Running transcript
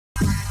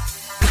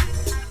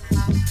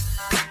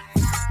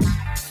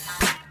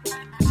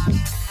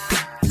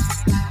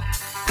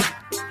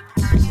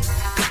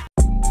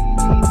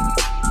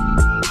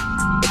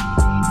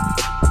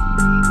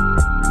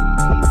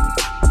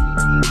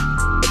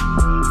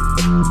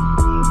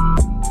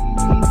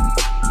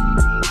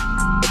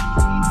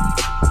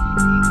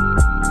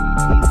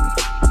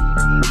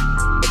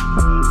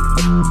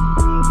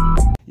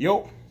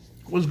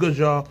What's good,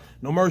 y'all?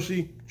 No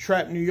Mercy,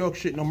 Trap New York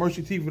shit,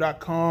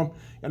 NoMercyTV.com.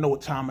 Y'all know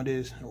what time it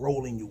is.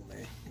 Enrolling you,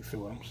 man. You feel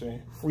what I'm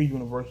saying? Free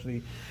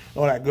university,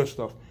 all that good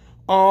stuff.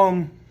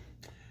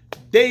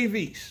 Dave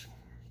East.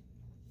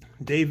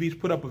 Dave East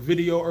put up a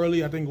video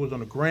early. I think it was on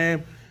the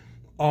gram.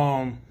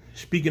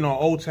 Speaking on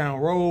Old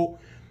Town Road.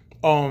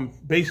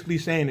 Basically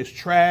saying it's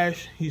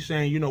trash. He's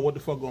saying, you know, what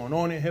the fuck going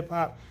on in hip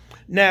hop.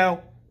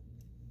 Now,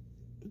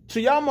 to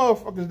y'all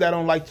motherfuckers that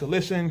don't like to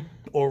listen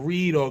or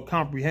read or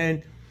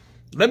comprehend,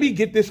 let me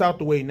get this out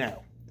the way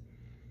now.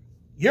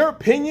 Your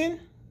opinion,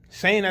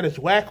 saying that it's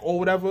whack or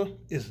whatever,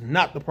 is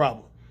not the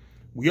problem.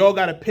 We all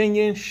got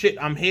opinions. Shit,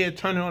 I'm here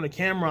turning on the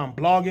camera. I'm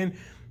blogging.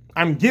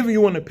 I'm giving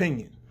you an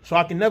opinion. So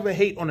I can never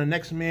hate on the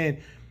next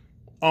man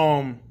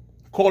calling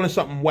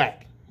something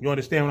whack. You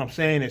understand what I'm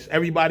saying? It's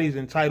everybody's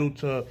entitled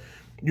to,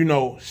 you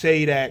know,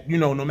 say that, you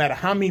know, no matter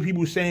how many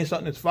people saying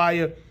something is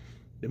fire,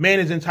 the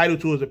man is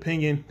entitled to his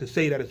opinion to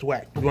say that it's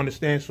whack. You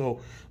understand? So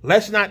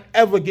let's not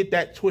ever get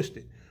that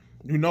twisted.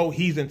 You know,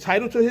 he's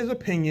entitled to his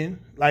opinion.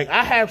 Like,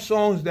 I have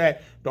songs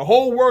that the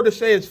whole world to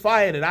say is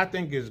fire that I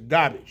think is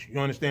garbage. You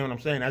understand what I'm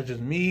saying? That's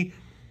just me.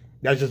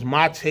 That's just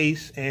my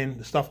taste and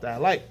the stuff that I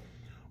like.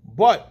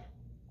 But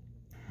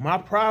my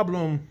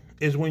problem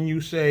is when you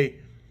say,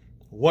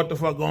 what the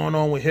fuck going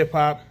on with hip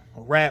hop,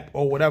 rap,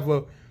 or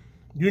whatever,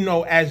 you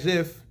know, as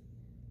if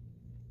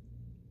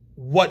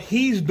what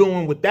he's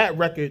doing with that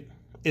record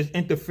is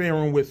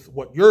interfering with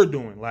what you're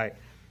doing. Like,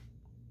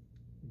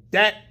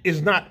 that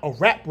is not a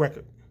rap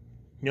record.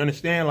 You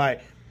understand?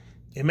 Like,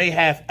 it may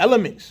have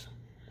elements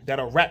that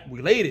are rap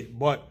related,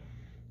 but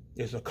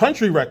it's a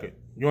country record.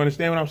 You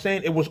understand what I'm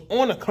saying? It was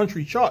on a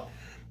country chart.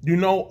 You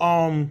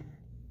know,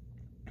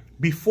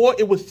 before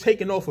it was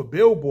taken off a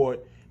Billboard,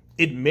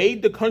 it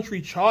made the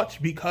country charts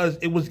because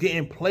it was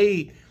getting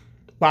played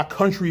by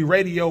country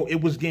radio.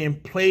 It was getting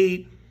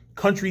played,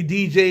 country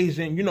DJs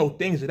and, you know,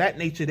 things of that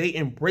nature. They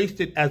embraced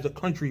it as a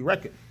country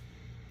record.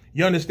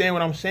 You understand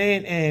what I'm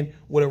saying? And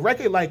with a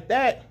record like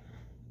that,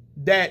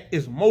 that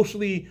is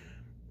mostly,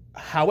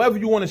 however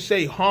you want to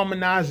say,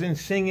 harmonizing,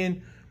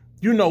 singing,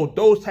 you know,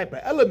 those type of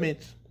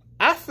elements,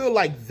 I feel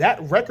like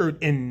that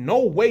record in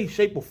no way,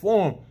 shape, or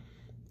form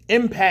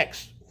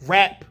impacts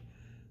rap,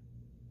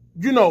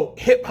 you know,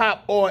 hip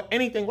hop or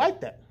anything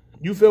like that.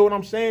 You feel what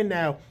I'm saying?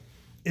 Now,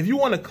 if you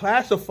want to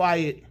classify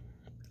it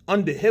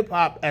under hip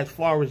hop as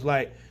far as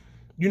like,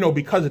 you know,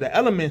 because of the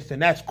elements, then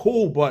that's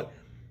cool. But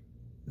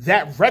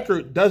that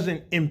record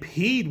doesn't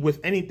impede with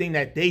anything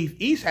that Dave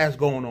East has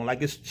going on.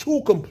 Like, it's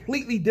two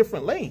completely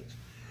different lanes.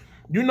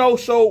 You know,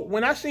 so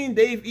when I seen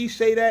Dave East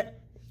say that,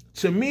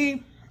 to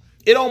me,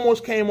 it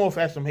almost came off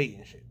as some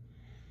hating shit.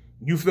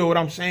 You feel what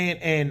I'm saying?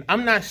 And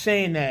I'm not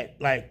saying that,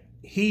 like,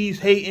 he's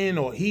hating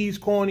or he's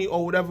corny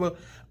or whatever.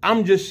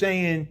 I'm just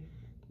saying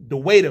the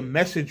way the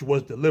message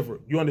was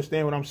delivered. You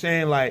understand what I'm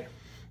saying? Like,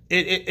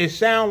 it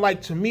sound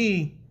like to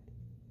me,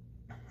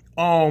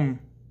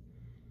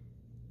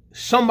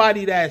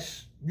 somebody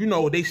that's, you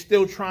know, they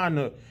still trying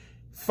to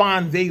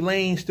find their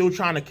lane, still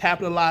trying to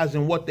capitalize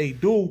in what they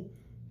do,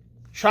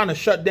 trying to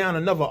shut down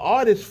another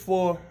artist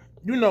for,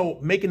 you know,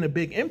 making a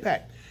big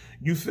impact.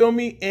 You feel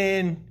me?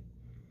 And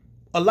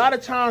a lot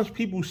of times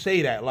people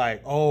say that,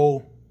 like,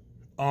 oh,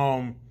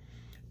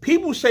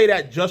 people say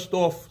that just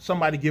off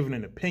somebody giving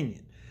an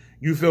opinion.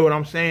 You feel what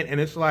I'm saying? And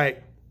it's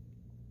like,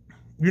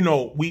 you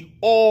know, we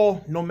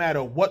all, no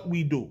matter what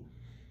we do,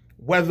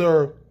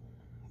 whether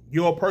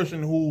you're a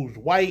person who's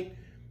white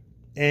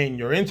and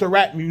you're into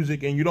rap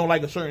music and you don't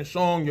like a certain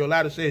song, you're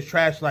allowed to say it's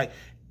trash. Like,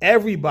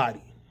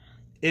 everybody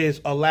is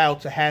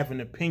allowed to have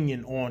an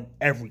opinion on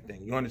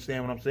everything. You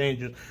understand what I'm saying?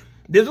 Just,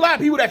 there's a lot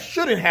of people that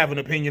shouldn't have an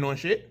opinion on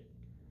shit.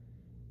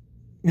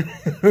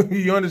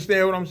 You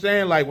understand what I'm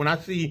saying? Like, when I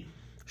see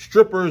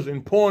strippers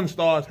and porn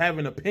stars have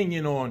an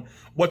opinion on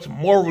what's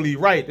morally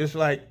right, it's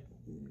like,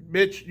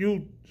 bitch,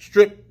 you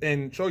strip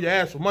and show your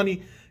ass for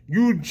money.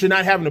 You should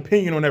not have an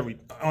opinion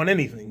on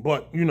anything.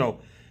 But, you know,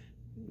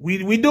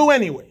 we do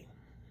anyway.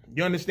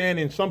 You understand?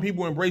 And some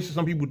people embrace it,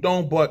 some people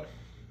don't. But,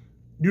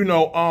 you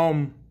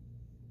know,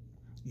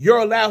 you're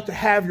allowed to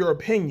have your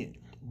opinion.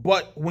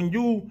 But when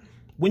you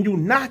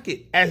knock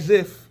it as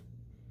if,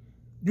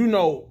 you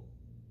know,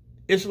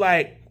 it's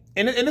like,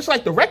 and it's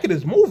like the record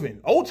is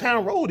moving. Old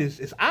Town Road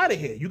is out of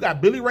here. You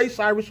got Billy Ray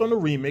Cyrus on the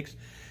remix.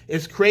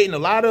 It's creating a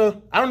lot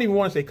of, I don't even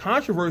want to say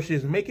controversy,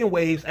 it's making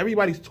waves.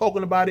 Everybody's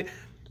talking about it.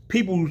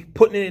 People's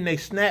putting it in their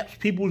snaps.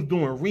 People's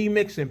doing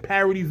remix and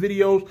parody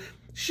videos.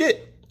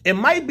 Shit, it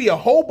might be a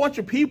whole bunch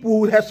of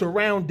people that's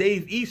around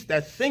Dave East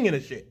that's singing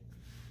the shit.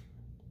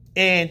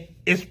 And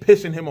it's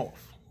pissing him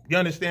off. You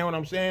understand what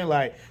I'm saying?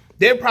 Like,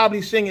 they're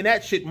probably singing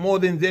that shit more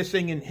than they're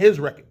singing his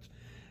records.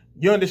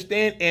 You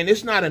understand? And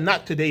it's not a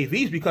knock to Dave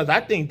East, because I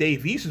think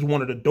Dave East is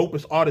one of the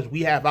dopest artists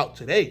we have out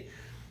today.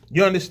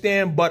 You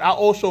understand? But I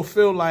also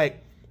feel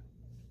like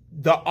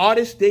the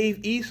artist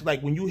Dave East,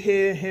 like, when you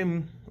hear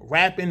him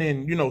rapping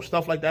and, you know,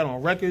 stuff like that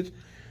on records,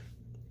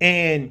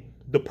 and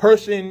the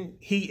person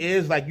he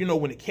is, like, you know,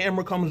 when the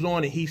camera comes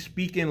on and he's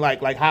speaking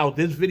like how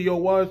this video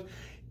was,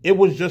 it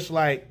was just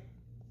like,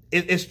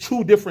 it's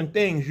two different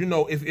things. You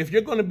know, if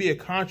you're going to be a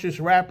conscious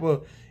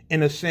rapper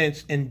in a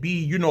sense and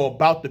be, you know,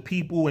 about the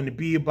people and to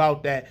be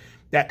about that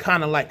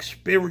kind of like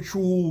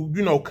spiritual,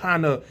 you know,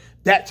 kind of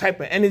that type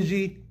of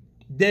energy,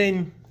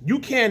 then you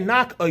can't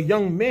knock a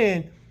young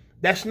man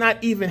that's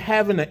not even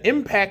having an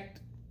impact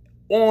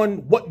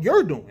on what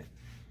you're doing.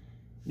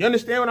 You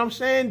understand what I'm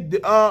saying?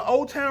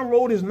 Old Town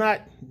Road is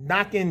not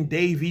knocking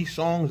Dave East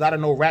songs out of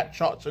no rap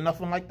charts or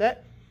nothing like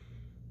that.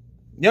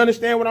 You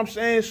understand what I'm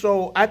saying?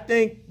 So I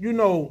think, you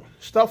know,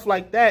 stuff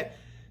like that,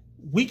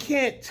 we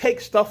can't take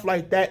stuff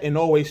like that and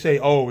always say,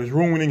 oh, it's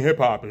ruining hip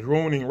hop, it's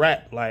ruining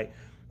rap. Like,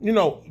 you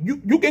know,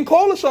 you can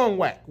call a song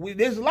whack.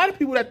 There's a lot of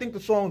people that think the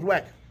song's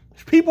whack.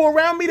 There's people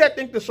around me that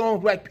think the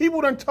song's whack.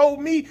 People done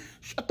told me,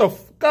 shut the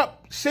fuck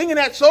up singing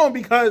that song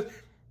because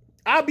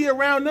I'll be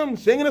around them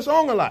singing the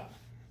song a lot.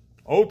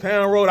 Old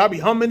Town Road, I'll be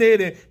humming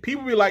it and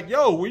people be like,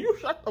 yo, will you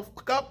shut the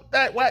fuck up with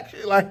that whack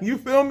shit? Like, you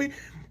feel me?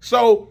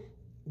 So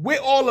we're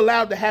all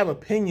allowed to have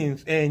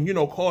opinions and, you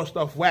know, call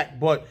stuff whack,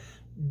 but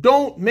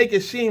don't make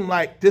it seem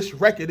like this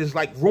record is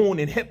like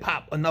ruining hip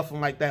hop or nothing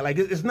like that. Like,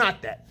 it's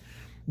not that.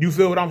 You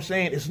feel what I'm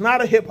saying? It's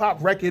not a hip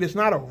hop record. It's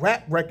not a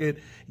rap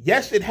record.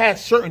 Yes, it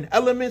has certain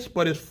elements,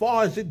 but as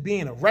far as it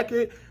being a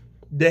record,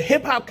 the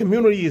hip hop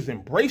community is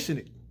embracing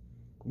it.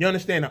 You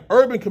understand? The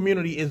urban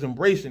community is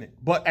embracing it.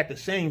 But at the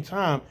same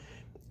time,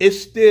 it's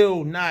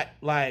still not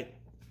like,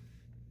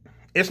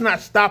 it's not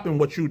stopping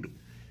what you do.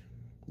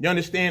 You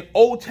understand?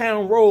 Old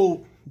Town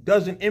Road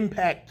doesn't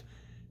impact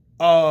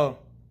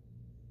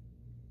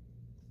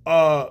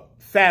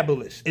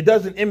Fabulous. It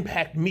doesn't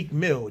impact Meek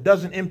Mill. It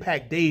doesn't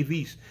impact Dave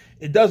East.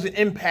 It doesn't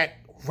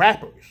impact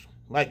rappers.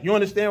 Like, you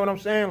understand what I'm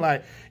saying?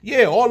 Like,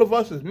 yeah, all of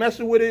us is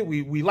messing with it.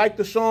 We like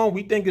the song.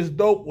 We think it's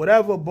dope,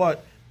 whatever.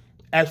 But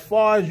as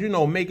far as, you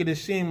know, making it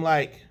seem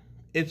like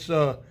it's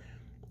a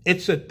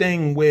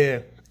thing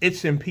where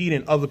it's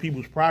impeding other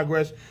people's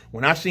progress.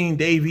 When I seen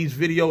Dave East's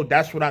video,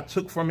 that's what I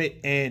took from it.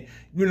 And,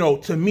 you know,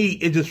 to me,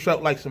 it just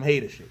felt like some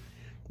hater shit.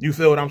 You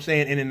feel what I'm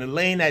saying? And in the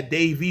lane that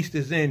Dave East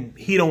is in,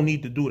 he don't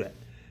need to do that.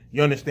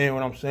 You understand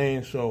what I'm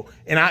saying? So,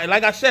 and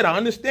like I said, I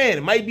understand.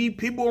 It might be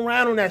people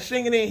around him that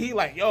singing it, and he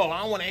like, yo,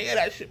 I don't want to hear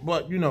that shit.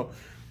 But, you know,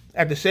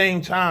 at the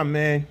same time,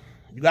 man,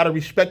 you got to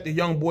respect the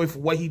young boy for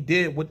what he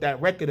did with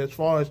that record as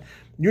far as,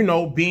 you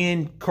know,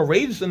 being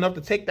courageous enough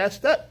to take that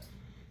step.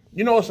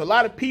 You know, it's a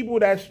lot of people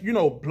that's, you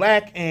know,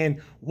 black and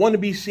want to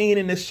be seen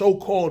in this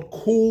so-called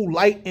cool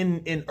light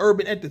in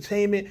urban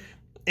entertainment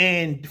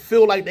and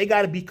feel like they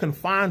got to be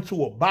confined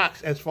to a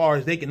box as far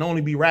as they can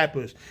only be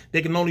rappers.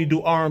 They can only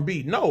do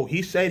R&B. No,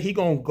 he said he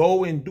going to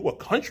go and do a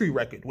country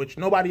record, which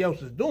nobody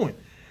else is doing.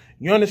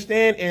 You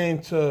understand?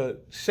 And to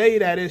say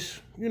that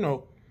it's, you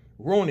know,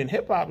 ruining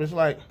hip-hop, it's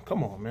like,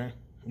 come on, man.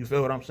 You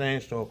feel what I'm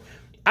saying? So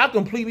I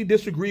completely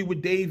disagree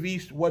with Dave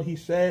East, what he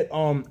said.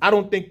 I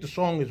don't think the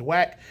song is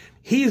whack.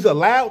 He's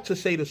allowed to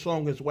say the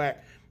song is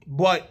whack,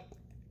 but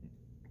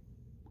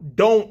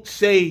don't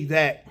say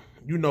that,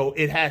 you know,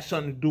 it has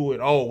something to do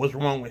with, oh, what's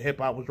wrong with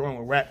hip-hop, what's wrong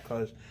with rap,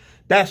 because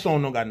that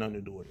song don't got nothing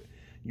to do with it.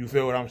 You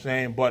feel what I'm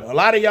saying? But a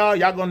lot of y'all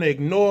going to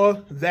ignore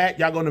that.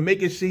 Y'all going to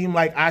make it seem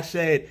like I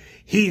said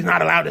he's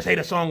not allowed to say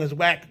the song is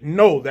whack.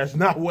 No, that's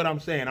not what I'm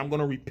saying. I'm going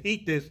to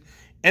repeat this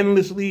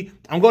endlessly.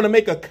 I'm going to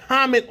make a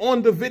comment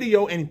on the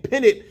video and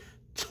pin it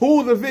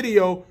to the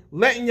video,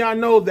 letting y'all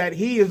know that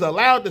he is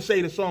allowed to say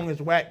the song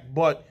is whack,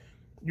 but,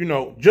 you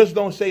know, just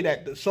don't say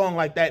that the song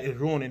like that is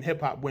ruining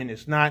hip-hop when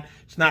it's not.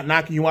 It's not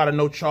knocking you out of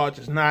no charts.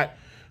 It's not,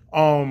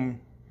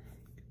 I'm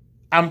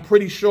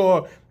pretty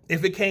sure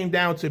if it came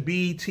down to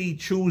BET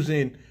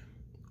choosing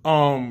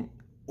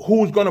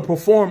who's going to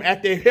perform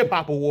at their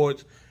hip-hop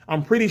awards,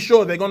 I'm pretty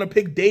sure they're going to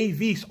pick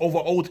Dave East over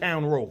Old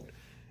Town Road.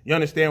 You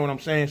understand what I'm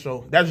saying?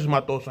 So that's just my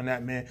thoughts on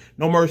that, man.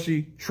 No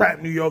Mercy, Trap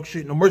New York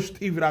shit,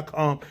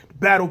 NoMercyTV.com,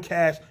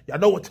 Battlecast. Y'all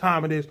know what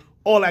time it is.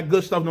 All that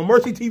good stuff. No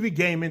Mercy TV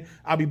Gaming.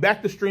 I'll be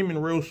back to streaming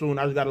real soon.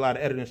 I just got a lot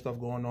of editing stuff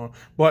going on.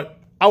 But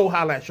I will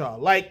holler at y'all.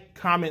 Like,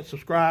 comment,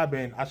 subscribe,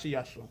 and I'll see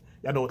y'all soon.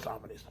 Y'all know what time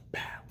it is. Bow.